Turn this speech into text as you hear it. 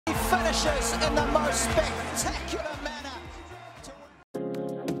finishes in the most spectacular manner.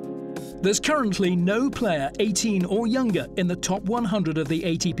 There's currently no player 18 or younger in the top 100 of the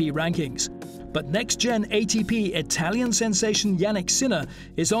ATP rankings. But Next Gen ATP Italian sensation Jannik Sinner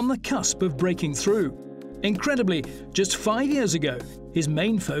is on the cusp of breaking through. Incredibly, just 5 years ago, his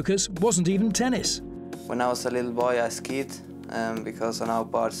main focus wasn't even tennis. When I was a little boy, I skied, because on our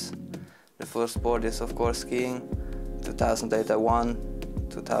parts, the first sport is of course skiing. 2008 I won,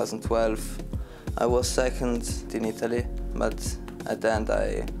 2012 I was second in Italy, but at the end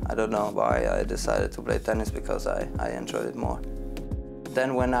I don't know why I decided to play tennis, because I enjoyed it more.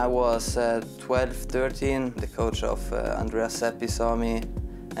 Then when I was 12, 13, the coach of Andrea Seppi saw me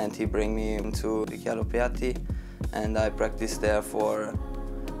and he bring me into Riccardo Piatti, and I practiced there for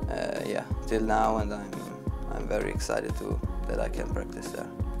till now, and I'm very excited that I can practice there.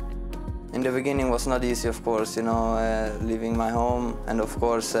 In the beginning was not easy, of course, you know, leaving my home and of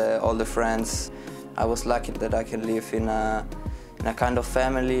course all the friends. I was lucky that I can live in a kind of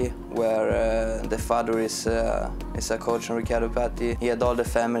family where the father is a coach in Riccardo Piatti. He had all the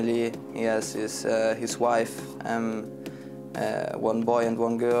family. He has his wife, one boy and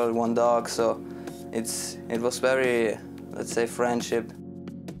one girl, one dog. So it was very, let's say, friendship.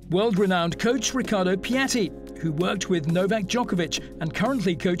 World-renowned coach Riccardo Piatti, who worked with Novak Djokovic and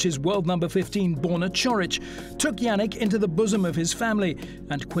currently coaches world number 15 Borna Coric, took Jannik into the bosom of his family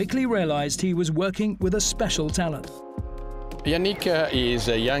and quickly realized he was working with a special talent. Jannik is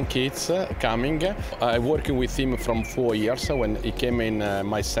a young kid coming. I'm working with him from 4 years when he came in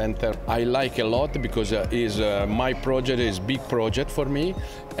my center. I like a lot because my project is a big project for me,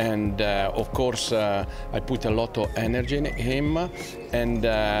 and of course I put a lot of energy in him, and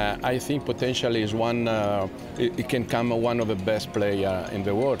I think potentially is it can come one of the best players in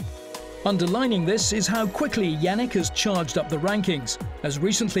the world. Underlining this is how quickly Jannik has charged up the rankings. As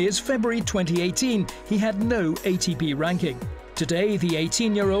recently as February 2018, he had no ATP ranking. Today, the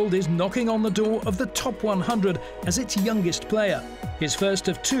 18-year-old is knocking on the door of the top 100 as its youngest player. His first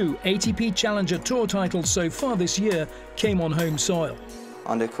of 2 ATP Challenger Tour titles so far this year came on home soil.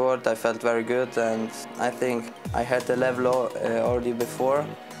 On the court, I felt very good, and I think I had the level already before.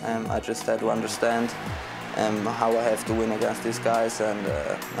 I just had to understand how I have to win against these guys, and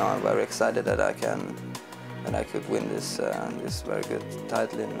now I'm very excited that I could win this very good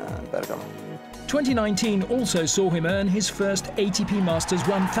title in Bergamo. 2019 also saw him earn his first ATP Masters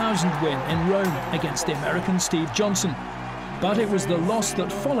 1000 win in Rome against the American Steve Johnson. But it was the loss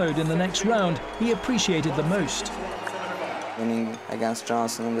that followed in the next round he appreciated the most. Winning against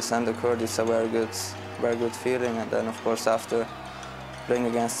Johnson in the center court is a very good feeling, and then of course after playing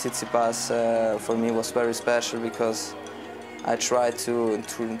against Tsitsipas for me was very special, because I tried to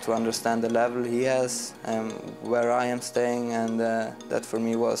understand the level he has and where I am staying, and that for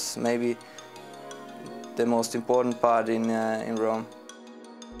me was maybe the most important part in Rome.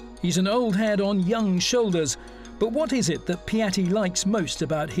 He's an old head on young shoulders, but what is it that Piatti likes most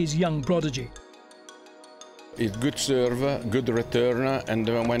about his young prodigy? It's good serve, good return, and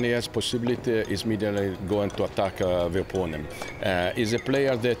when he has possibility, he's immediately going to attack the opponent. He's a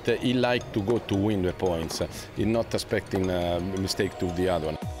player that he likes to go to win the points. He's not expecting a mistake to the other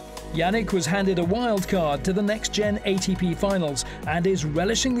one. Jannik was handed a wild card to the Next Gen ATP Finals and is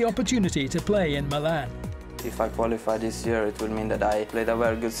relishing the opportunity to play in Milan. If I qualify this year, it will mean that I played a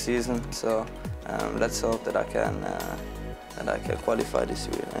very good season. So let's hope that I can qualify this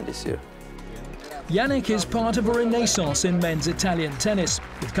year. Jannik is part of a renaissance in men's Italian tennis,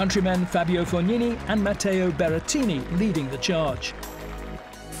 with countrymen Fabio Fognini and Matteo Berrettini leading the charge.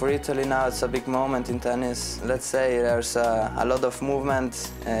 For Italy now, it's a big moment in tennis. Let's say there's a lot of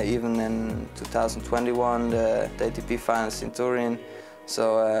movement, even in 2021, the ATP Finals in Turin.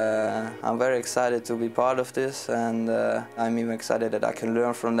 So I'm very excited to be part of this, and I'm even excited that I can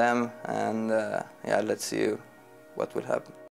learn from them, and yeah, let's see what will happen.